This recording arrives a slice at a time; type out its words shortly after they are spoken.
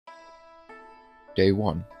Day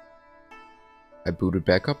 1. I booted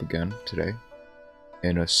back up again today,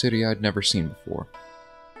 in a city I'd never seen before,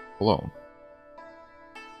 alone.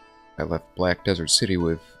 I left Black Desert City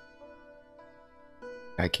with...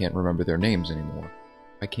 I can't remember their names anymore.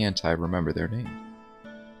 Why can't I remember their names?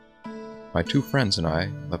 My 2 friends and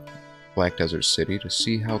I left Black Desert City to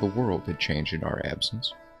see how the world had changed in our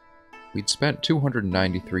absence. We'd spent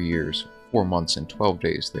 293 years, 4 months and 12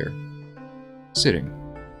 days there, sitting,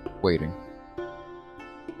 waiting,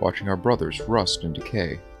 watching our brothers rust and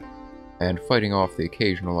decay, and fighting off the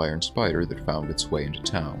occasional iron spider that found its way into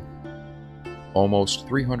town. Almost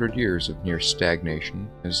 300 years of near stagnation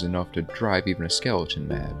is enough to drive even a skeleton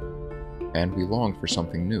mad, and we longed for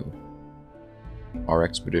something new. Our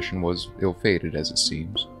expedition was ill-fated, as it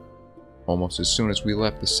seems. Almost as soon as we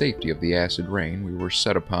left the safety of the acid rain, we were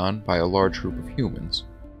set upon by a large group of humans,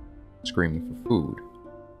 screaming for food.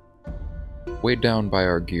 Weighed down by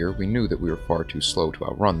our gear, we knew that we were far too slow to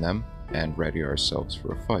outrun them, and ready ourselves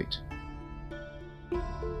for a fight.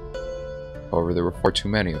 However, there were far too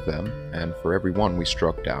many of them, and for every one we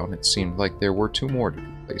struck down, it seemed like there were 2 more to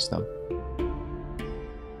replace them.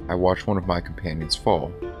 I watched one of my companions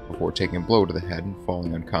fall, before taking a blow to the head and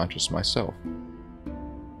falling unconscious myself.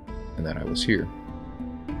 And then I was here.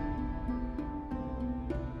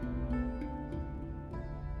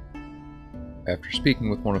 After speaking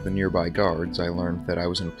with one of the nearby guards, I learned that I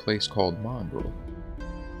was in a place called Mongrel,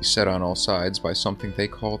 beset on all sides by something they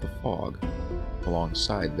call the fog.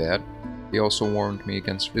 Alongside that, he also warned me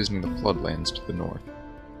against visiting the floodlands to the north.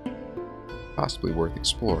 Possibly worth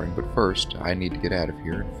exploring, but first I need to get out of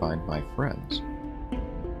here and find my friends.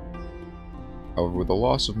 However, with the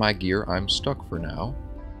loss of my gear, I'm stuck for now.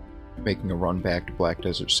 Making a run back to Black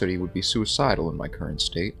Desert City would be suicidal in my current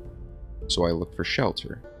state, so I looked for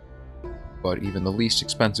shelter. But even the least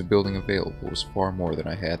expensive building available was far more than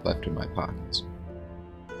I had left in my pockets.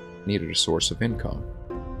 I needed a source of income.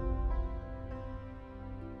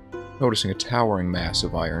 Noticing a towering mass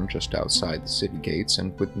of iron just outside the city gates,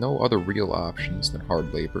 and with no other real options than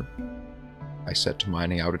hard labor, I set to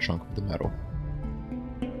mining out a chunk of the metal.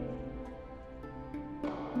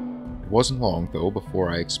 It wasn't long, though, before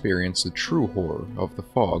I experienced the true horror of the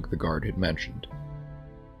fog the guard had mentioned.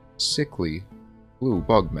 Sickly, blue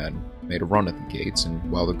bugmen made a run at the gates,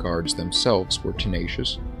 and while the guards themselves were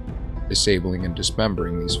tenacious, disabling and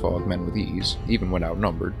dismembering these fogmen with ease, even when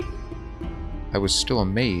outnumbered, I was still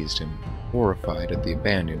amazed and horrified at the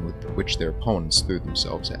abandon with which their opponents threw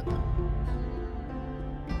themselves at them.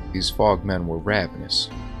 These fogmen were ravenous,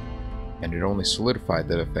 and it only solidified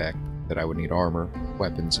the fact that I would need armor,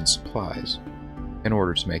 weapons, and supplies in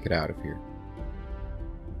order to make it out of here.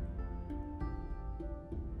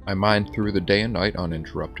 I mined through the day and night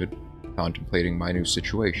uninterrupted, contemplating my new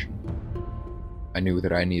situation. I knew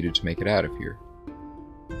that I needed to make it out of here,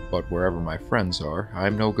 but wherever my friends are,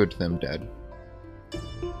 I'm no good to them dead.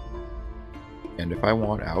 And if I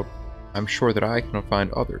want out, I'm sure that I can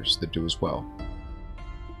find others that do as well.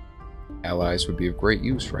 Allies would be of great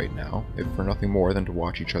use right now, if for nothing more than to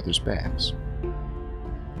watch each other's backs.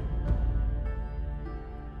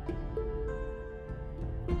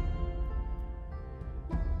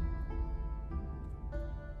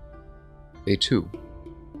 Day 2.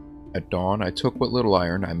 At dawn, I took what little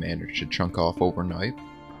iron I managed to chunk off overnight,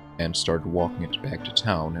 and started walking it back to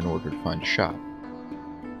town in order to find a shop.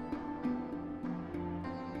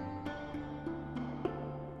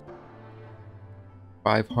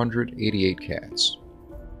 $588 cats.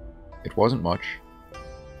 It wasn't much,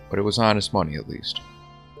 but it was honest money at least.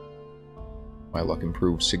 My luck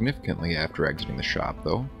improved significantly after exiting the shop,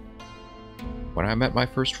 though, when I met my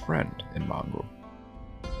first friend in Mongrel.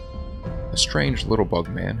 A strange little bug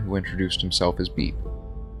man who introduced himself as Beep.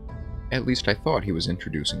 At least I thought he was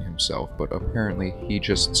introducing himself, but apparently he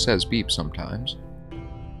just says Beep sometimes,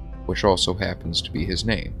 which also happens to be his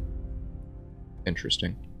name.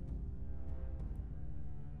 Interesting.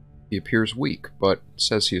 He appears weak, but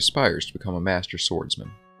says he aspires to become a master swordsman.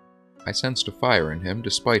 I sensed a fire in him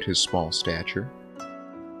despite his small stature.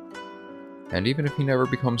 And even if he never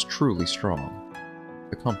becomes truly strong,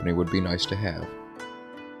 the company would be nice to have.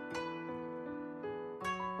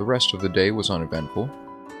 The rest of the day was uneventful.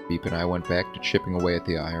 Beep and I went back to chipping away at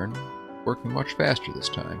the iron, working much faster this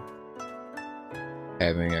time.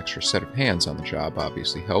 Having an extra set of hands on the job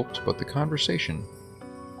obviously helped, but the conversation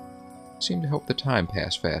seemed to help the time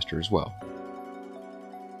pass faster as well.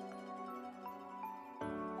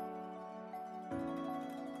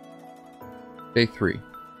 Day 3.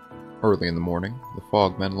 Early in the morning, the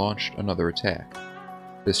fogmen launched another attack,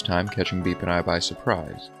 this time catching Beep and I by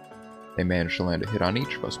surprise. They managed to land a hit on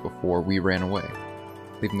each of us before we ran away.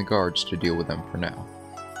 leaving the guards to deal with them for now.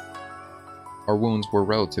 Our wounds were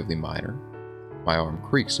relatively minor. My arm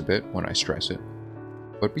creaks a bit when I stress it,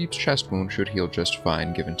 but Beep's chest wound should heal just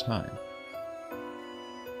fine given time.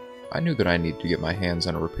 I knew that I needed to get my hands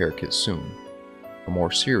on a repair kit soon. A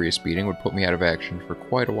more serious beating would put me out of action for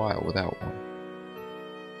quite a while without one.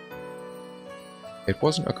 It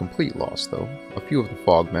wasn't a complete loss, though. A few of the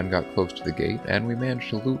fogmen got close to the gate, and we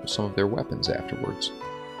managed to loot some of their weapons afterwards.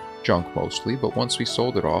 Junk mostly, but once we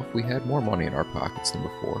sold it off, we had more money in our pockets than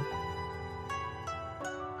before.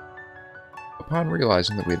 Upon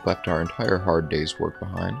realizing that we had left our entire hard day's work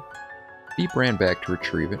behind, Beep ran back to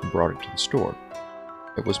retrieve it and brought it to the store.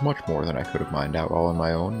 It was much more than I could have mined out all on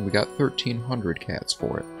my own, and we got 1,300 cats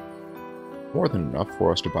for it. More than enough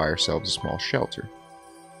for us to buy ourselves a small shelter.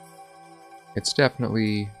 It's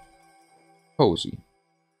definitely cozy.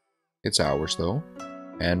 It's ours, though,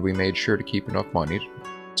 and we made sure to keep enough money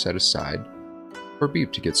set aside for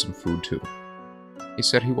Beep to get some food, too. He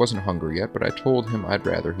said he wasn't hungry yet, but I told him I'd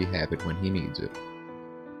rather he have it when he needs it.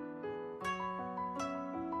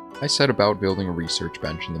 I set about building a research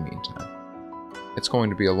bench in the meantime. It's going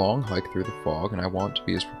to be a long hike through the fog, and I want to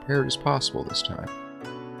be as prepared as possible this time.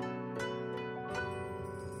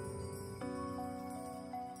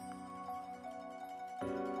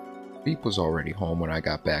 Beep was already home when I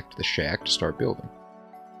got back to the shack to start building.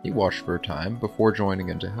 He watched for a time before joining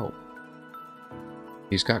in to help.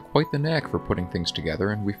 He's got quite the knack for putting things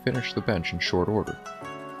together, and we finished the bench in short order.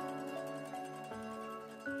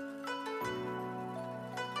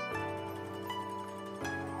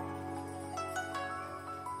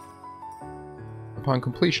 Upon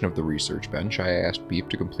completion of the research bench, I asked Beep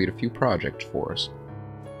to complete a few projects for us.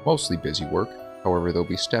 Mostly busy work, however they'll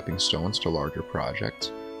be stepping stones to larger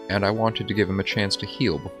projects, and I wanted to give him a chance to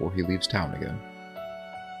heal before he leaves town again.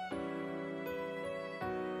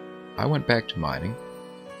 I went back to mining,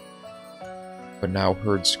 but now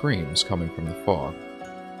heard screams coming from the fog.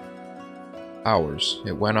 Hours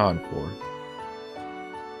it went on for.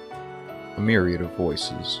 A myriad of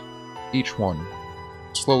voices, each one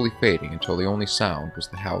slowly fading until the only sound was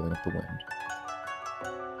the howling of the wind.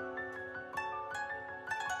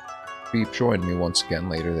 Beep joined me once again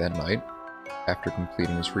later that night, after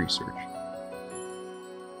completing his research.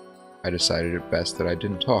 I decided it best that I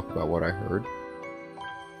didn't talk about what I heard,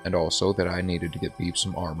 and also that I needed to get Beep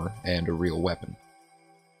some armor and a real weapon.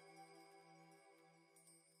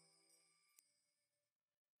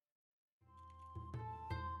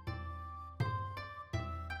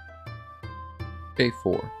 Day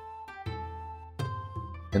 4.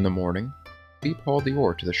 In the morning, Beep hauled the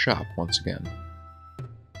ore to the shop once again.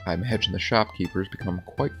 I imagine the shopkeeper's become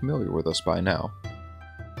quite familiar with us by now.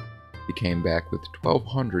 He came back with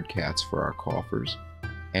 1,200 cats for our coffers,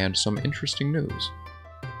 and some interesting news.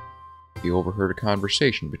 He overheard a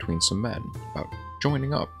conversation between some men about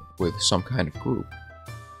joining up with some kind of group.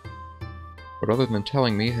 But other than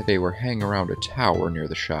telling me they were hanging around a tower near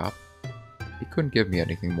the shop, he couldn't give me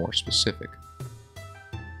anything more specific.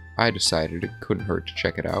 I decided it couldn't hurt to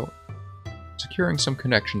check it out. Securing some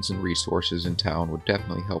connections and resources in town would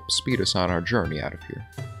definitely help speed us on our journey out of here.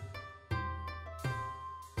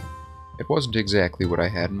 It wasn't exactly what I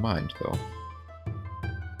had in mind, though.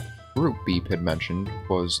 The group Beep had mentioned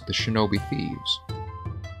was the Shinobi Thieves,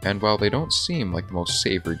 and while they don't seem like the most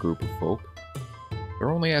savory group of folk,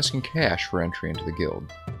 they're only asking cash for entry into the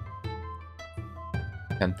guild.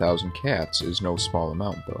 10,000 cats is no small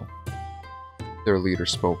amount, though. Their leader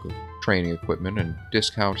spoke of training equipment and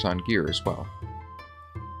discounts on gear as well.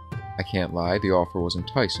 I can't lie, the offer was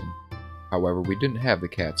enticing. However, we didn't have the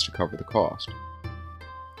cats to cover the cost.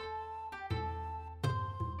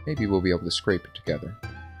 Maybe we'll be able to scrape it together.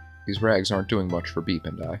 These rags aren't doing much for Beep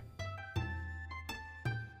and I.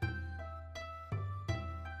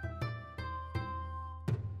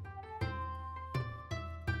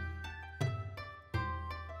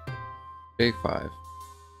 Day 5.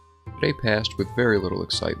 The day passed with very little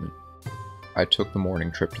excitement. I took the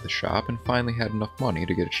morning trip to the shop and finally had enough money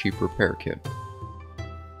to get a cheap repair kit.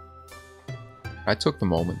 I took the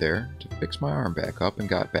moment there to fix my arm back up and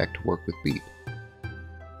got back to work with Beep.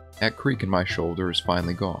 That creak in my shoulder is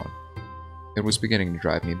finally gone. It was beginning to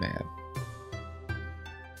drive me mad.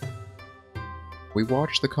 We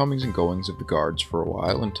watched the comings and goings of the guards for a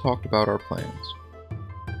while and talked about our plans.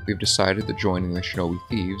 We've decided that joining the Shinobi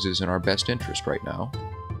Thieves is in our best interest right now,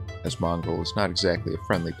 as Mongrel is not exactly a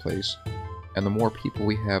friendly place, and the more people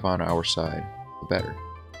we have on our side, the better.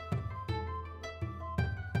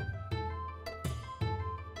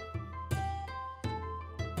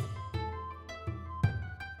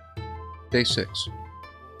 Day 6.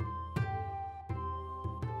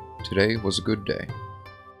 Today was a good day.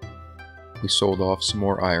 We sold off some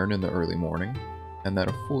more iron in the early morning, and then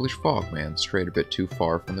a foolish fogman strayed a bit too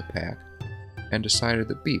far from the pack and decided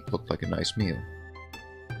that Beep looked like a nice meal.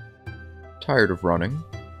 Tired of running,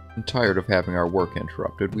 and tired of having our work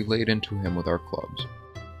interrupted, we laid into him with our clubs.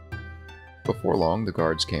 Before long, the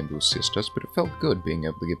guards came to assist us, but it felt good being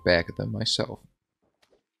able to get back at them myself.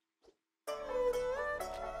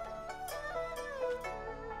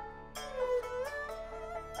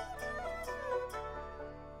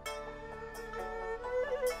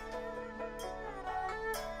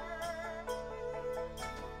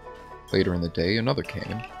 Later in the day, another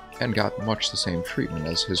came, and got much the same treatment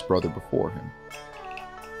as his brother before him.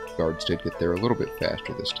 Guards did get there a little bit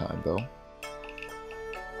faster this time, though,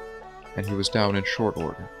 and he was down in short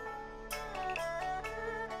order.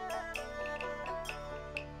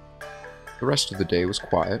 The rest of the day was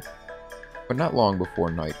quiet, but not long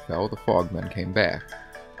before night fell, the fogmen came back,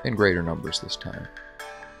 in greater numbers this time.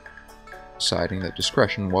 Deciding that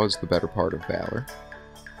discretion was the better part of valor,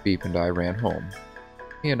 Beep and I ran home.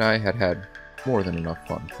 He and I had had more than enough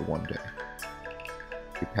fun for one day.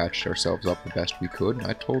 We patched ourselves up the best we could, and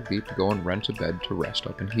I told Beep to go and rent a bed to rest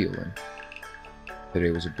up and heal in. The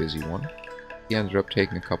day was a busy one. He ended up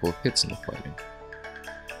taking a couple of hits in the fighting.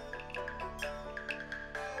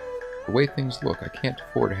 The way things look, I can't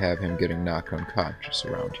afford to have him getting knocked unconscious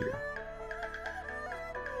around here.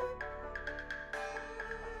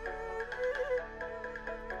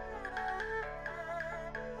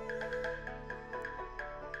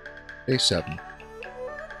 Day 7.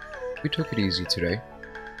 We took it easy today.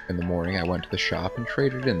 In the morning I went to the shop and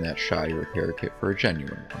traded in that shoddy repair kit for a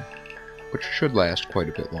genuine one, which should last quite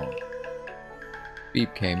a bit longer.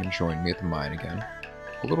 Beep came and joined me at the mine again.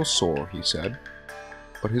 A little sore, he said,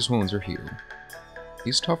 but his wounds are healed.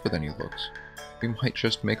 He's tougher than he looks. We might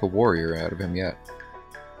just make a warrior out of him yet.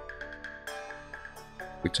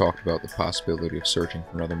 We talked about the possibility of searching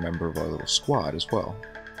for another member of our little squad as well,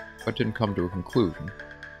 but didn't come to a conclusion.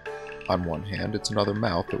 On one hand, it's another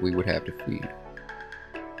mouth that we would have to feed.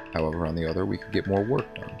 However, on the other, we could get more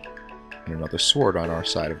work done, and another sword on our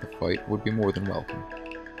side of the fight would be more than welcome.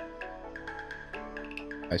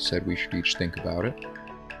 I said we should each think about it,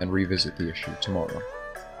 and revisit the issue tomorrow.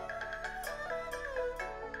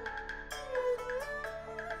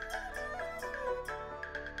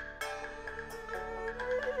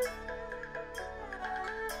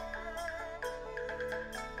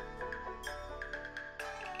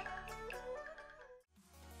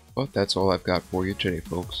 But that's all I've got for you today,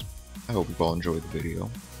 folks. I hope you've all enjoyed the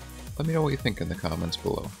video. Let me know what you think in the comments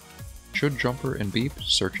below. Should Jumper and Beep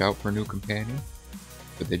search out for a new companion?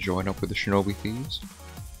 Should they join up with the Shinobi Thieves?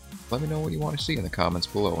 Let me know what you want to see in the comments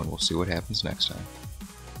below, and we'll see what happens next time.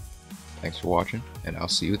 Thanks for watching, and I'll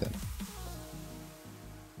see you then.